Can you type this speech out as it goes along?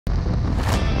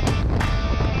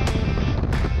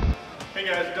Hey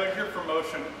guys, Doug here for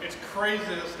Motion. It's crazy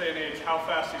this day and age how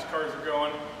fast these cars are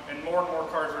going, and more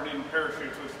cars are needing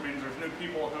parachutes, which means there's new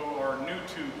people who are new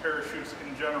to parachutes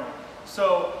in general.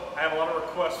 So I have a lot of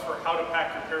requests for how to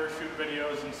pack your parachute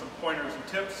videos and some pointers and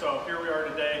tips. So here we are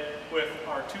today with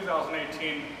our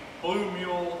 2018 Blue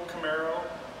Mule Camaro.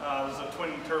 This is a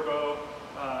twin turbo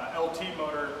LT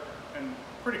motor and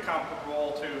pretty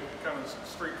comparable to kind of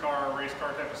street car, race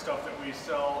car type of stuff that we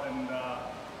sell and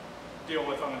deal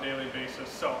with on a daily basis.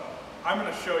 So I'm going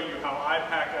to show you how I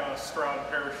pack a Stroud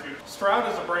parachute.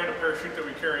 Stroud is a brand of parachute that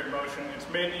we carry at Motion. It's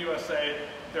made in the USA.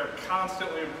 They're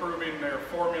constantly improving their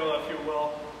formula, if you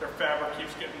will. Their fabric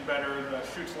keeps getting better. The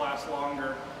chutes last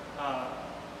longer.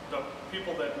 The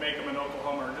people that make them in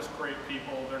Oklahoma are just great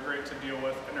people. They're great to deal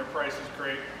with, and their price is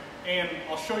great. And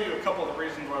I'll show you a couple of the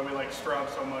reasons why we like Stroud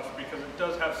so much, because it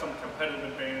does have some competitive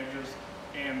advantages,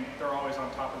 and they're always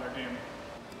on top of their game.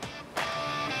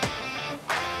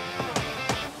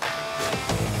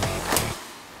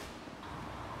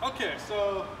 Okay,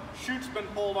 so chute's been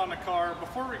pulled on the car.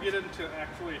 Before we get into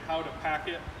actually how to pack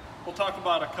it, we'll talk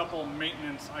about a couple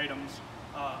maintenance items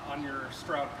on your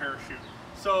Stroud parachute.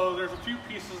 So there's a few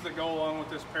pieces that go along with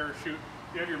this parachute.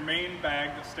 You have your main bag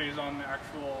that stays on the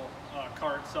actual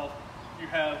car itself. You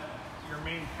have your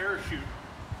main parachute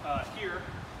here.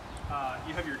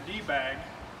 You have your D bag.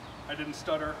 I didn't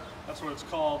stutter. That's what it's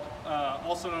called.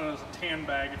 Also known as a tan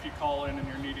bag if you call in and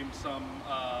you're needing some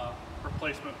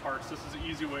replacement parts. This is the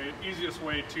easiest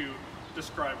way to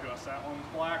describe to us. That one's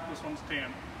black, this one's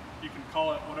tan. You can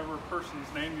call it whatever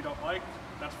person's name you don't like.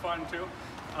 That's fine too.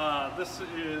 This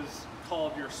is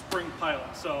called your spring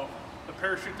pilot. So the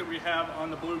parachute that we have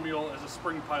on the Blue Mule is a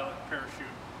spring pilot parachute.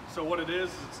 So what it is,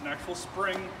 it's an actual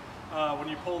spring. When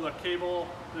you pull the cable,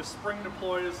 this spring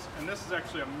deploys, and this is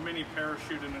actually a mini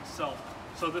parachute in itself.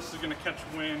 So this is going to catch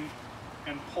wind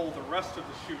and pull the rest of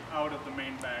the chute out of the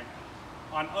main bag.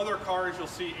 On other cars, you'll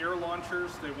see air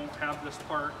launchers. They won't have this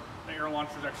part. The air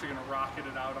launcher is actually going to rocket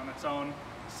it out on its own.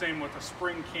 Same with the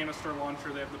spring canister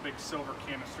launcher. They have the big silver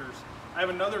canisters. I have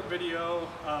another video,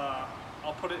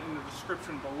 I'll put it in the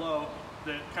description below,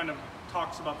 that kind of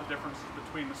talks about the differences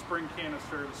between the spring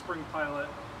canister, the spring pilot,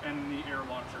 and the air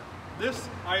launcher. This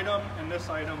item and this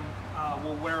item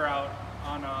will wear out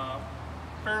on a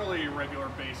fairly regular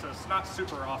basis. Not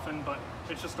super often, but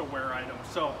it's just a wear item.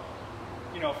 So,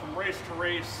 you know, from race to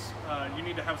race, you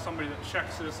need to have somebody that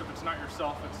checks this. If it's not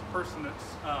yourself, it's the person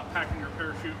that's packing your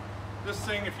parachute. This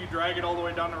thing, if you drag it all the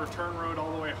way down the return road,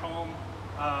 all the way home,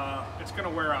 it's going to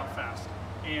wear out fast.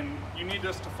 And you need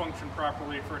this to function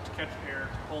properly for it to catch air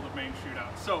to pull the main chute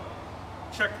out. So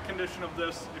check the condition of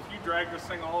this. If you drag this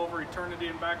thing all over eternity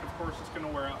and back, of course it's going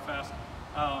to wear out fast.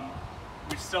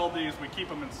 We sell these, we keep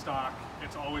them in stock.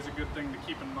 It's always a good thing to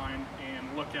keep in mind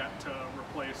and look at to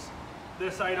replace.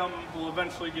 This item will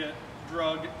eventually get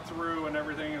drug through and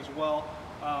everything as well.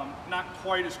 Not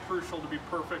quite as crucial to be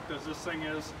perfect as this thing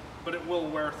is, but it will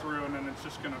wear through, and then it's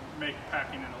just going to make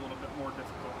packing it a little bit more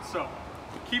difficult. So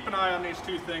keep an eye on these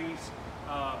two things.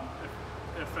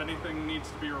 If anything needs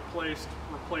to be replaced,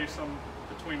 replace them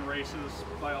between races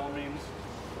by all means.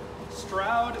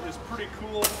 Stroud is pretty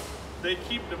cool. They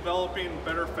keep developing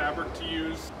better fabric to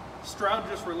use. Stroud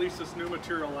just released this new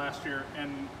material last year,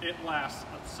 and it lasts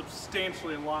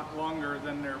substantially a lot longer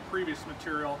than their previous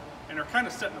material, and they're kind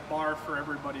of setting the bar for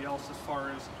everybody else as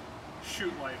far as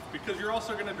chute life, because you're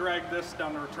also going to drag this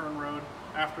down the return road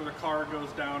after the car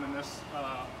goes down, and this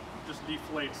just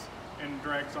deflates and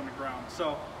drags on the ground.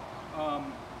 So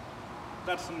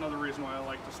that's another reason why I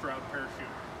like the Stroud parachute.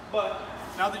 But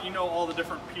now that you know all the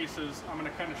different pieces, I'm going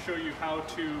to kind of show you how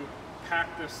to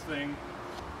pack this thing.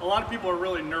 A lot of people are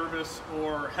really nervous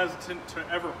or hesitant to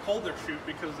ever pull their chute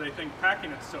because they think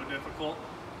packing it's so difficult,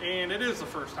 and it is the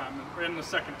first time and the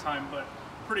second time, but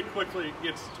pretty quickly it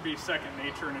gets to be second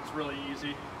nature, and it's really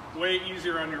easy. Way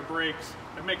easier on your brakes.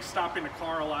 It makes stopping the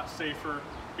car a lot safer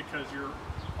because you're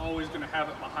always going to have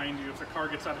it behind you. If the car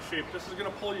gets out of shape, this is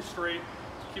going to pull you straight,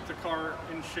 keep the car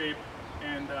in shape,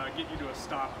 and get you to a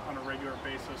stop on a regular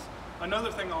basis.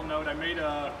 Another thing I'll note, I made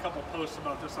a couple posts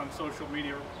about this on social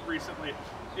media recently.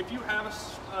 If you have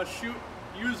a chute,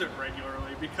 use it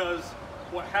regularly, because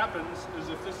what happens is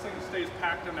if this thing stays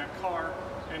packed in that car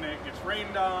and it gets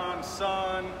rained on,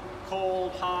 sun,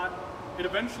 cold, hot, it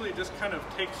eventually just kind of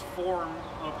takes form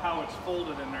of how it's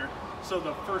folded in there. So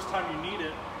the first time you need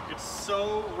it, it's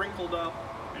so wrinkled up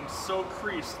and so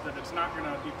creased that it's not going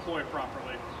to deploy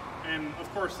properly. And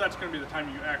of course, that's going to be the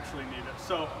time you actually need it.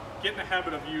 So get in the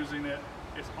habit of using it.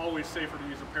 It's always safer to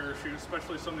use a parachute,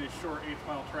 especially some of these short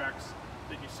 8-mile tracks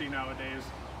that you see nowadays,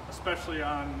 especially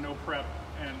on no prep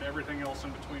and everything else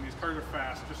in between. These cars are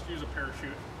fast. Just use a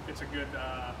parachute. It's a good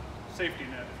safety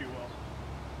net, if you will.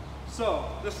 So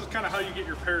this is kind of how you get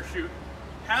your parachute.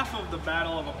 Half of the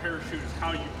battle of a parachute is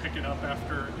how you pick it up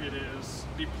after it is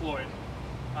deployed.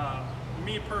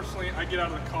 Me personally, I get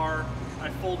out of the car, I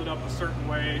fold it up a certain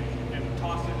way and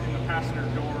toss it in the passenger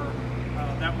door.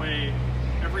 That way,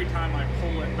 every time I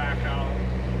pull it back out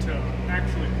to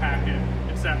actually pack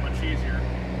it, it's that much easier.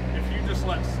 If you just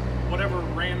let whatever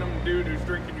random dude who's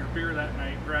drinking your beer that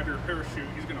night grab your parachute,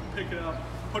 he's gonna pick it up,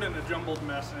 put it in a jumbled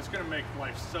mess, and it's gonna make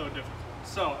life so difficult.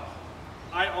 So,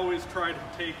 I always try to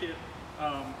take it,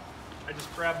 I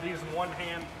just grab these in one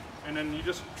hand, and then you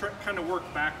just kind of work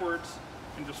backwards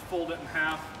and just fold it in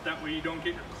half. That way you don't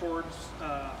get your cords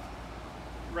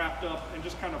wrapped up, and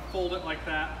just kind of fold it like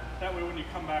that. That way when you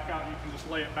come back out, you can just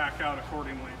lay it back out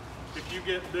accordingly. If you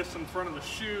get this in front of the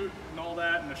chute and all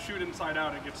that, and the chute inside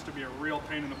out, it gets to be a real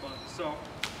pain in the butt. So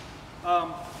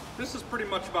this is pretty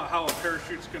much about how a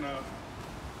parachute's gonna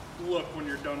look when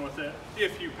you're done with it,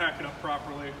 if you pack it up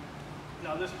properly.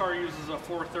 Now this car uses a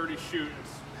 430 chute.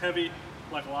 It's heavy,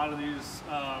 like a lot of these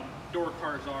door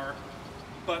cars are,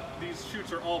 but these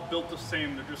chutes are all built the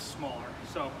same, they're just smaller.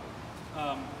 So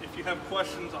if you have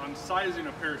questions on sizing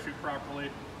a parachute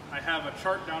properly, I have a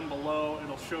chart down below.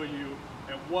 It'll show you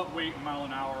at what weight mile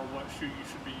an hour what chute you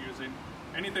should be using.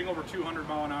 Anything over 200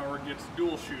 mile an hour gets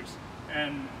dual chutes,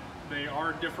 and they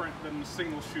are different than the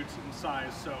single chutes in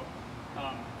size. So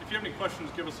if you have any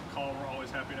questions, give us a call. We're always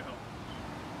happy to help.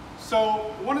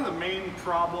 So one of the main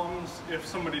problems if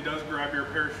somebody does grab your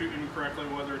parachute incorrectly,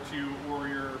 whether it's you or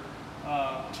your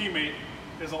teammate,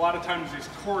 is a lot of times these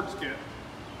cords get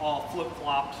all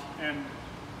flip-flopped, and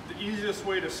the easiest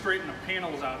way to straighten the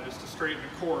panels out is to straighten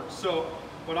the cords. So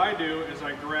what I do is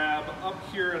I grab up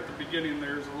here at the beginning,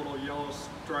 there's a little yellow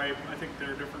stripe. I think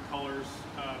they're different colors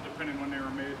depending when they were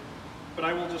made. But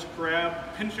I will just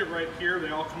grab, pinch it right here, they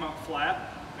all come out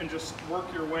flat, and just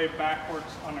work your way backwards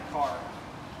on the car.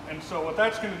 And so what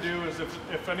that's going to do is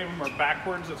if any of them are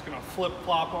backwards, it's going to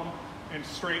flip-flop them and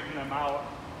straighten them out.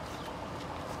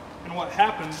 And what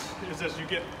happens is as you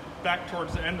get back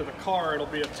towards the end of the car, it'll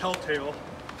be a telltale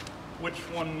which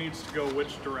one needs to go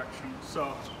which direction.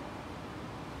 So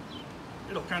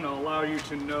it'll kind of allow you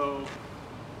to know,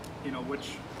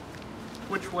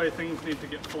 which way things need to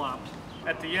get flopped.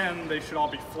 At the end, they should all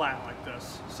be flat like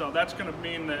this. So that's going to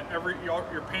mean that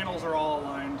your panels are all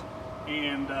aligned,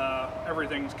 and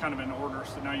everything's kind of in order,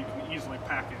 so now you can easily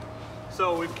pack it.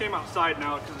 So we came outside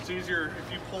now because it's easier.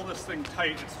 If you pull this thing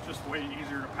tight, it's just way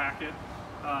easier to pack it.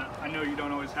 I know you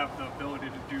don't always have the ability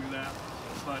to do that,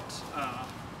 but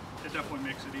it definitely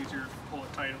makes it easier to pull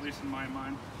it tight, at least in my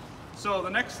mind. So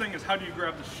the next thing is, how do you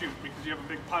grab the chute? Because you have a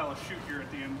big pile of chute here at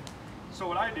the end. So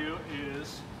what I do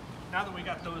is, now that we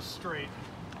got those straight,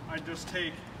 I just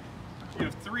take, you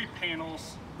have 3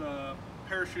 panels. The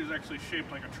parachute is actually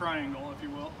shaped like a triangle, if you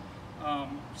will.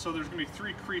 So there's gonna be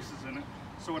 3 creases in it.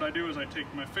 So what I do is I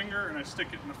take my finger and I stick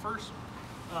it in the first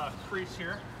crease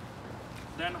here.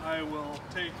 Then I will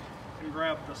take and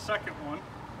grab the second one.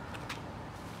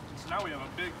 And so now we have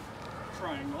a big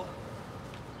triangle.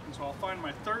 And so I'll find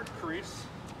my 3rd crease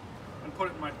and put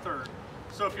it in my 3rd.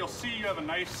 So if you'll see, you have a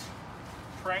nice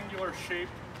triangular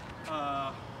shaped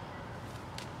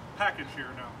package here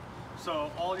now.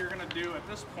 So all you're gonna do at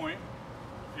this point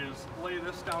is lay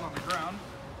this down on the ground,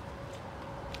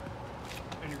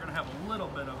 and you're gonna have a little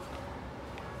bit of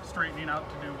straightening out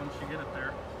to do once you get it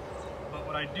there. But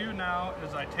what I do now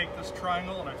is I take this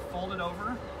triangle and I fold it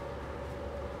over.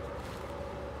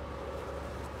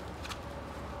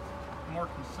 The more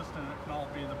consistent it can all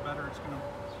be, the better it's gonna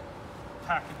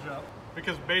package up.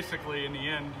 Because basically in the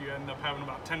end, you end up having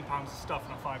about 10 pounds of stuff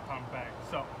in a 5-pound bag.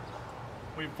 So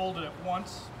we folded it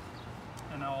once,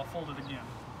 and now I'll fold it again.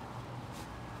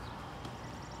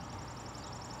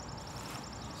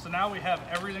 So now we have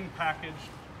everything packaged,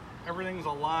 everything's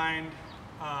aligned,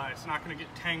 it's not going to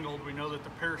get tangled. We know that the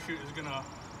parachute is going to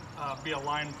be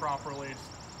aligned properly,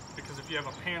 because if you have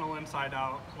a panel inside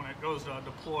out, when it goes to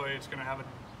deploy, it's going to have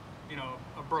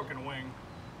a broken wing,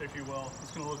 if you will.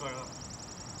 It's going to look like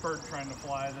a bird trying to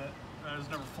fly that has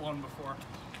never flown before.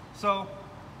 So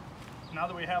now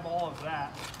that we have all of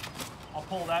that, I'll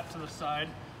pull that to the side,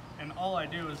 and all I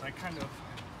do is I kind of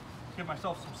give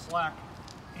myself some slack,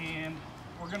 and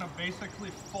we're going to basically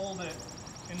fold it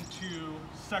into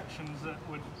sections that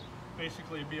would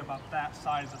basically be about that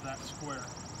size of that square,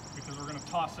 because we're going to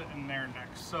toss it in there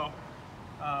next. So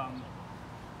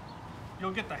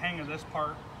you'll get the hang of this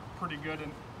part pretty good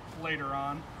later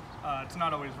on. It's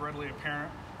not always readily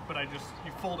apparent, but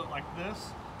you fold it like this,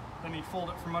 then you fold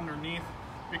it from underneath,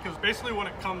 because basically when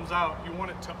it comes out, you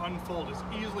want it to unfold as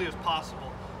easily as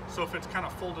possible. So if it's kind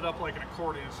of folded up like an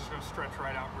accordion, it's just going to stretch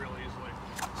right out real easily.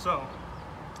 So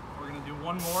we're going to do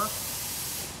one more.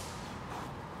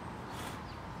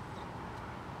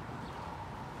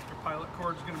 Your pilot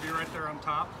cord is going to be right there on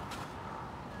top.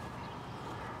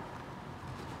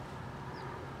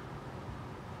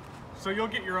 So you'll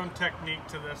get your own technique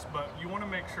to this, but you want to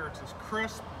make sure it's as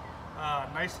crisp,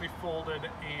 nicely folded,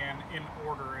 and in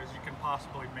order as you can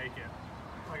possibly make it.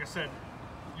 Like I said,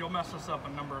 you'll mess this up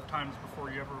a number of times before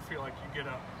you ever feel like you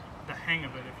get the hang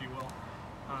of it, if you will.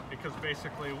 Because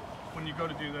basically, when you go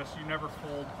to do this, you never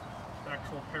fold the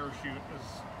actual parachute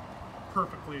as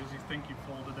perfectly as you think you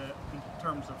folded it in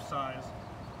terms of size.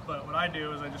 But what I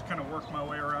do is I just kind of work my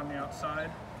way around the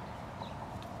outside.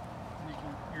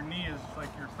 Your knee is like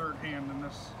your third hand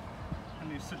in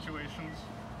these situations.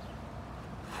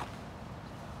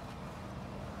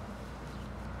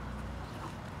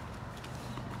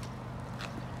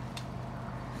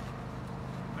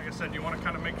 Like I said, you want to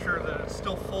kind of make sure that it's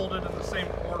still folded in the same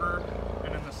order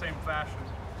and in the same fashion.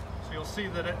 So you'll see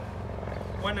that it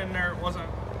went in there.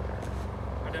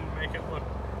 I didn't make it look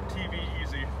TV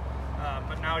easy,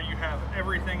 but now you have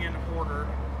everything in order.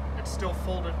 It's still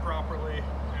folded properly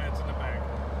and it's in the bag.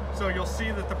 So you'll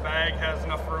see that the bag has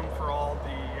enough room for all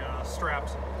the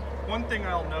straps. One thing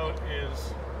I'll note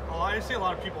is, I see a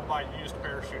lot of people buy used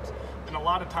parachutes, and a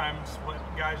lot of times what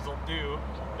guys will do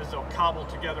is they'll cobble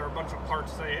together a bunch of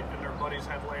parts they and their buddies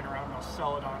had laying around, and they'll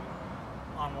sell it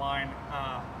online.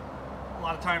 A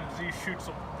lot of times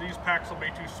these packs will be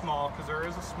too small, because there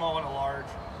is a small and a large.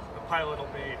 The pilot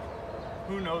will be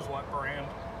who knows what brand,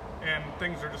 and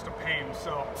things are just a pain.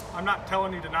 So I'm not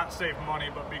telling you to not save money,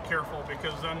 but be careful,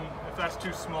 because then if that's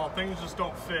too small, things just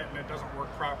don't fit and it doesn't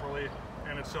work properly,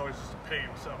 and it's always just a pain.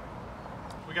 So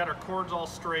we got our cords all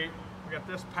straight, we got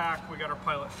this pack, we got our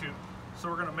pilot chute. So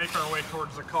we're gonna make our way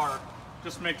towards the car.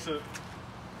 Just makes it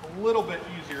a little bit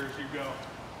easier as you go.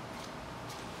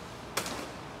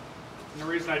 And the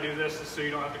reason I do this is so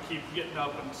you don't have to keep getting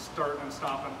up and starting and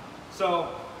stopping.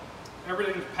 So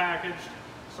everything's packaged.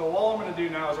 So all I'm going to do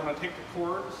now is I'm going to take the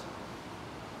cords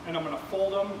and I'm going to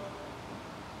fold them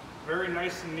very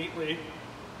nice and neatly,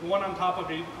 one on top of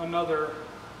another,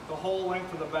 the whole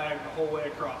length of the bag, the whole way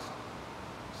across.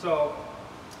 So,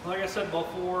 like I said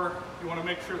before, you want to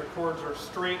make sure the cords are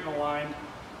straight and aligned.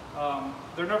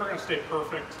 They're never going to stay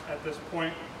perfect at this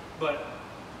point, but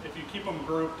if you keep them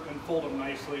grouped and fold them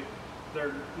nicely,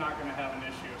 they're not going to have an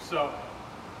issue. So,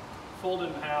 fold it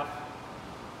in half,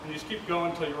 and you just keep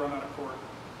going until you run out of cord.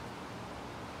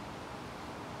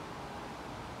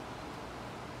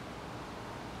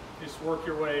 You just work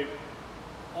your way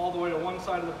all the way to one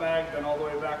side of the bag, then all the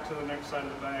way back to the next side of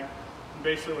the bag. And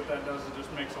basically what that does is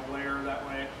just makes a layer. That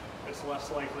way it's less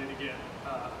likely to get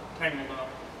tangled up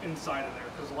inside of there.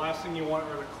 Because the last thing you want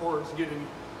are the cords getting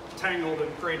tangled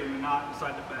and creating a knot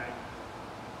inside the bag.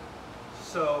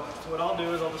 So what I'll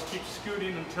do is I'll just keep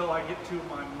scooting until I get to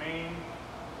my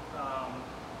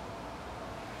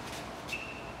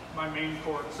main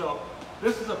cord. So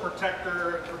this is a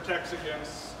protector. It protects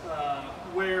against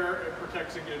wear. It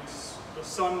protects against the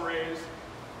sun rays.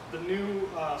 The new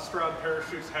Stroud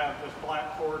parachutes have this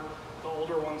black cord. The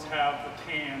older ones have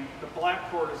the tan. The black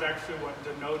cord is actually what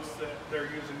denotes that they're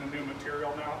using the new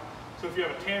material now. So if you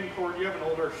have a tan cord, you have an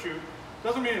older chute.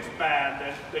 Doesn't mean it's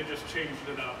bad, they just changed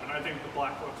it up, and I think the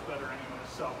black looks better anyway.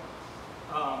 So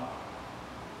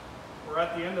we're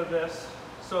at the end of this.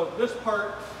 So this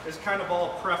part is kind of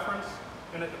all preference,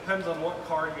 and it depends on what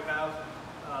car you have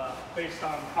based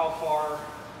on how far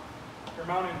your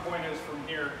mounting point is from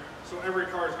here. So every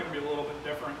car is going to be a little bit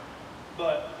different,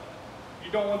 but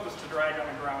you don't want this to drag on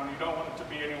the ground. You don't want it to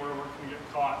be anywhere where it can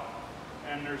get caught,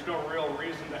 and there's no real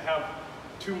reason to have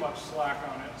too much slack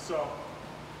on it. So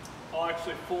I'll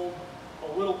actually fold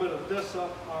a little bit of this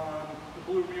up on the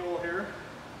blue mule here,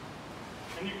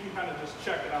 and you can kind of just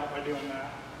check it out by doing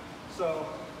that. So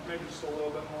maybe just a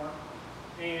little bit more.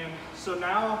 And so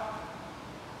now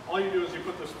all you do is you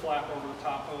put this flap over the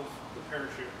top of the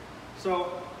parachute.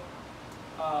 So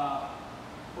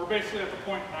we're basically at the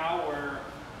point now where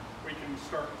we can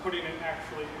start putting it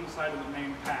actually inside of the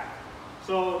main pack.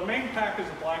 So the main pack is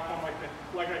a black one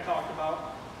like I talked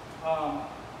about.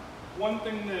 One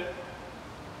thing that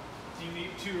you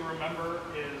need to remember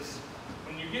is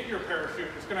when you get your parachute,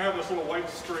 it's going to have this little white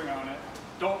string on it.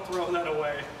 Don't throw that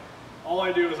away. All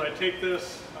I do is I take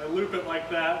this, I loop it like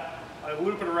that, I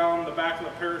loop it around the back of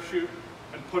the parachute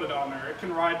and put it on there. It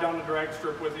can ride down the drag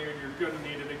strip with you, and you're going to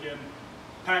need it again.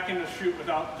 Packing the chute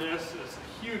without this is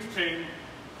a huge pain.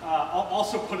 I'll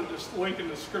also put a link in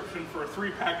the description for a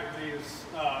 3-pack of these.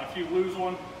 If you lose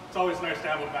one, it's always nice to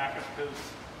have a backup because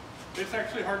it's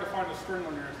actually hard to find a string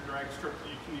when you're in a drag strip that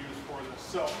you can use for this.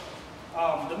 So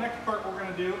the next part we're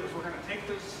going to do is we're going to take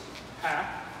this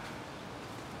pack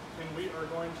and we are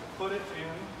going to put it in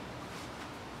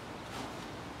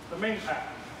the main pack.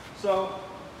 So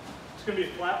it's going to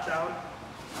be flat down,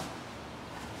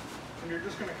 and you're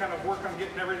just going to kind of work on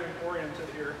getting everything oriented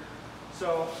here.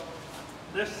 So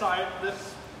this side,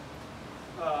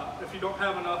 if you don't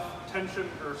have enough tension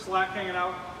or slack hanging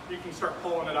out, you can start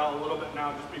pulling it out a little bit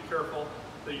now. Just be careful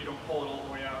that you don't pull it all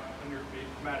the way out and you're going to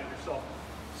be mad at yourself.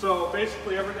 So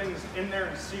basically everything's in there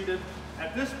and seated.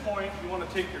 At this point, you want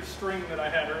to take your string that I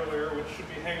had earlier, which should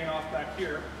be hanging off back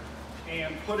here,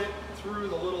 and put it through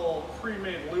the little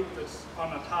pre-made loop that's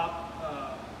on the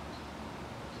top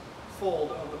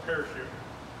fold of the parachute.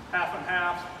 Half and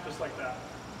half, just like that.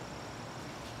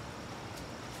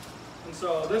 And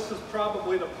so this is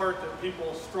probably the part that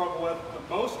people struggle with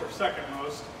the most, or second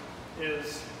most,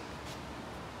 is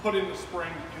putting the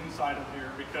spring inside of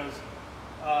here, because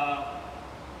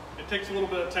it takes a little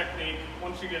bit of technique.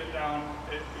 Once you get it down,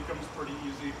 it becomes pretty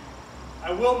easy.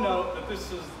 I will note that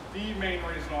this is the main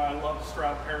reason why I love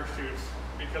Stroud parachutes,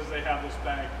 because they have this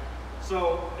bag.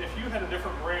 So if you had a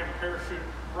different brand parachute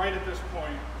right at this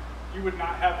point, you would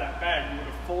not have that bag. You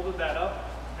would have folded that up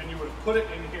and you would have put it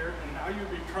in here, and now you'd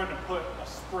be trying to put a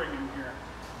spring in here.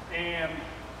 And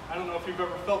I don't know if you've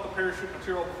ever felt the parachute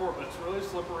material before, but it's really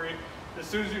slippery. As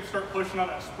soon as you start pushing on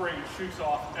that spring, it shoots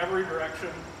off every direction.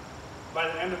 By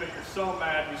the end of it, you're so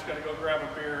mad, you just gotta go grab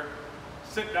a beer,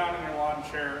 sit down in your lawn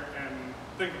chair, and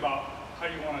think about how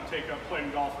you want to take up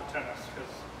playing golf or tennis, because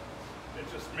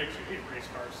it just makes you hate race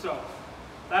cars. So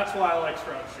that's why I like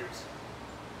Stroud chutes.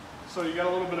 So you got a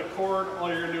little bit of cord. All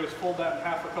you're gonna do is fold that in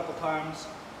half a couple times.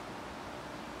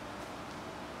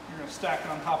 You're gonna stack it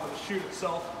on top of the chute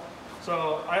itself.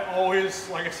 So I always,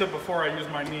 like I said before, I use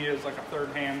my knee as like a third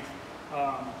hand.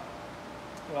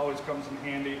 It always comes in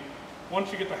handy. Once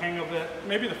you get the hang of it,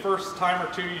 maybe the first time or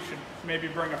two you should maybe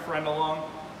bring a friend along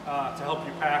to help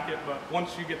you pack it, but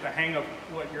once you get the hang of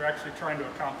what you're actually trying to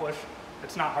accomplish,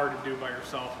 it's not hard to do by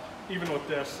yourself, even with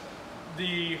this.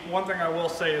 The one thing I will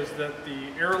say is that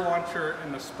the air launcher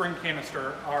and the spring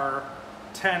canister are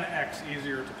 10x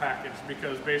easier to package,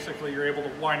 because basically you're able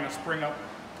to wind the spring up,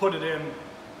 put it in,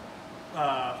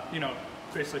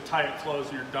 basically tie it closed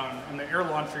and you're done. And the air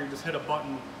launcher, you just hit a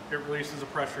button, it releases the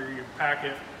pressure, you pack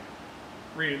it,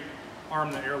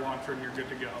 rearm the air launcher, and you're good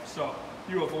to go. So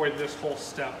you avoid this whole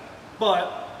step.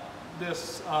 But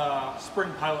this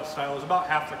spring pilot style is about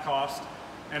half the cost,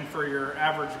 and for your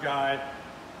average guy,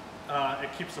 it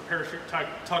keeps the parachute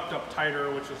tucked up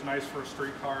tighter, which is nice for a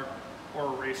street car or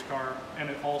a race car, and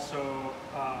it also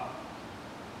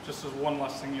just is one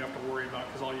less thing you have to worry about,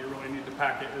 because all you really need to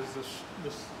pack it is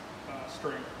this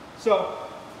string. So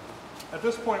at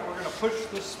this point, we're going to push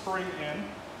this spring in.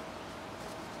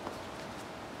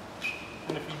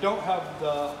 And if you don't have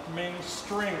the main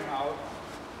string out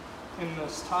in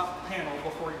this top panel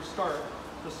before you start,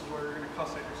 this is where you're going to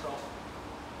cuss at yourself.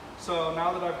 So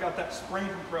now that I've got that spring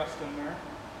compressed in there,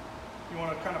 you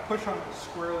want to kind of push on it as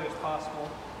squarely as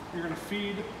possible. You're going to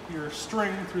feed your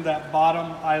string through that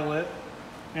bottom eyelet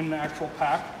in the actual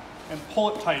pack and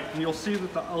pull it tight. And you'll see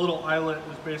that the little eyelet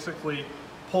is basically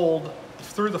pulled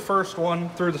through the first one,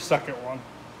 through the second one.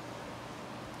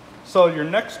 So your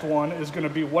next one is going to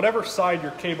be whatever side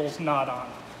your cable's not on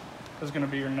is going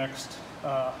to be your next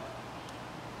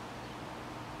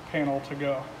panel to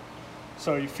go.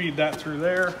 So you feed that through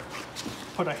there,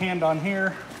 put a hand on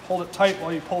here, hold it tight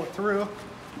while you pull it through.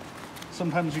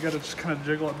 Sometimes you got to just kind of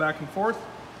jiggle it back and forth.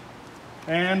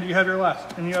 And you have your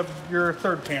last, and you have your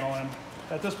third panel in.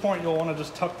 At this point, you'll want to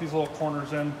just tuck these little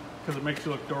corners in, because it makes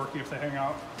you look dorky if they hang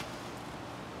out.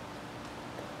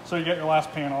 So you get your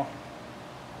last panel.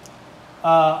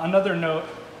 Another note,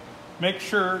 make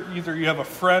sure either you have a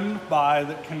friend by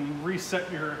that can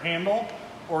reset your handle,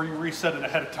 or you reset it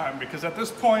ahead of time, because at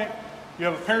this point you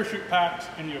have a parachute packed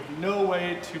and you have no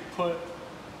way to put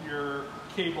your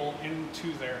cable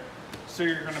into there. So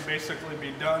you're going to basically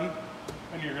be done,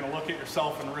 and you're going to look at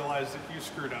yourself and realize that you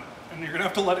screwed up, and you're going to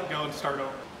have to let it go and start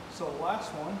over. So the last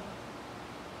one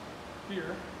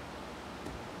here,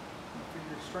 feed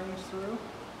your strings through.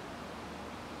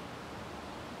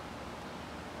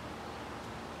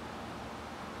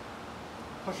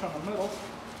 Push on the middle,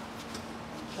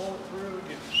 and pull it through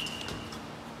again.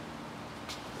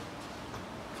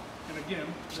 And again,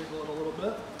 jiggle it a little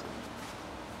bit.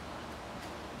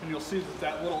 And you'll see that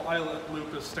that little eyelet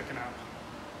loop is sticking out.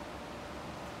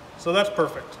 So that's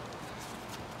perfect.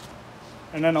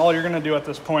 And then all you're gonna do at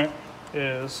this point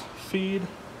is feed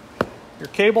your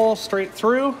cable straight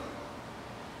through.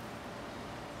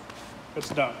 It's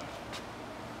done.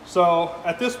 So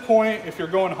at this point, if you're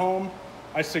going home,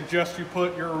 I suggest you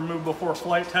put your remove before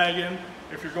flight tag in.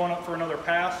 If you're going up for another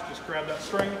pass, just grab that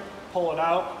string, pull it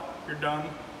out, you're done.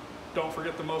 Don't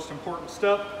forget the most important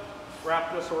step.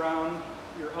 Wrap this around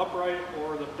your upright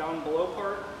or the down below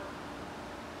part.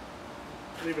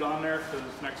 Leave it on there because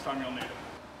next time you'll need it.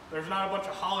 There's not a bunch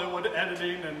of Hollywood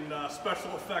editing and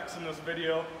special effects in this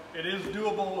video. It is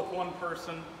doable with one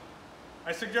person.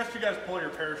 I suggest you guys pull your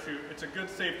parachute. It's a good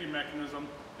safety mechanism.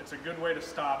 It's a good way to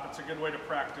stop. It's a good way to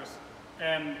practice.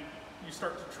 And you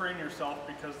start to train yourself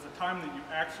because the time that you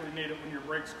actually need it, when your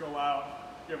brakes go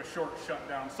out, you have a short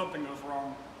shutdown, something goes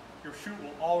wrong, your chute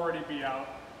will already be out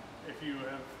if you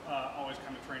have always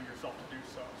kind of trained yourself to do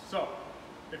so. So,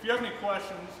 if you have any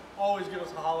questions, always give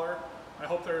us a holler. I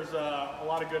hope there's a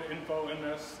lot of good info in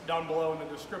this. Down below in the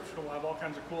description we'll have all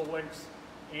kinds of cool links.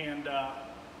 And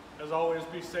as always,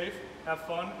 be safe, have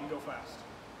fun, and go fast.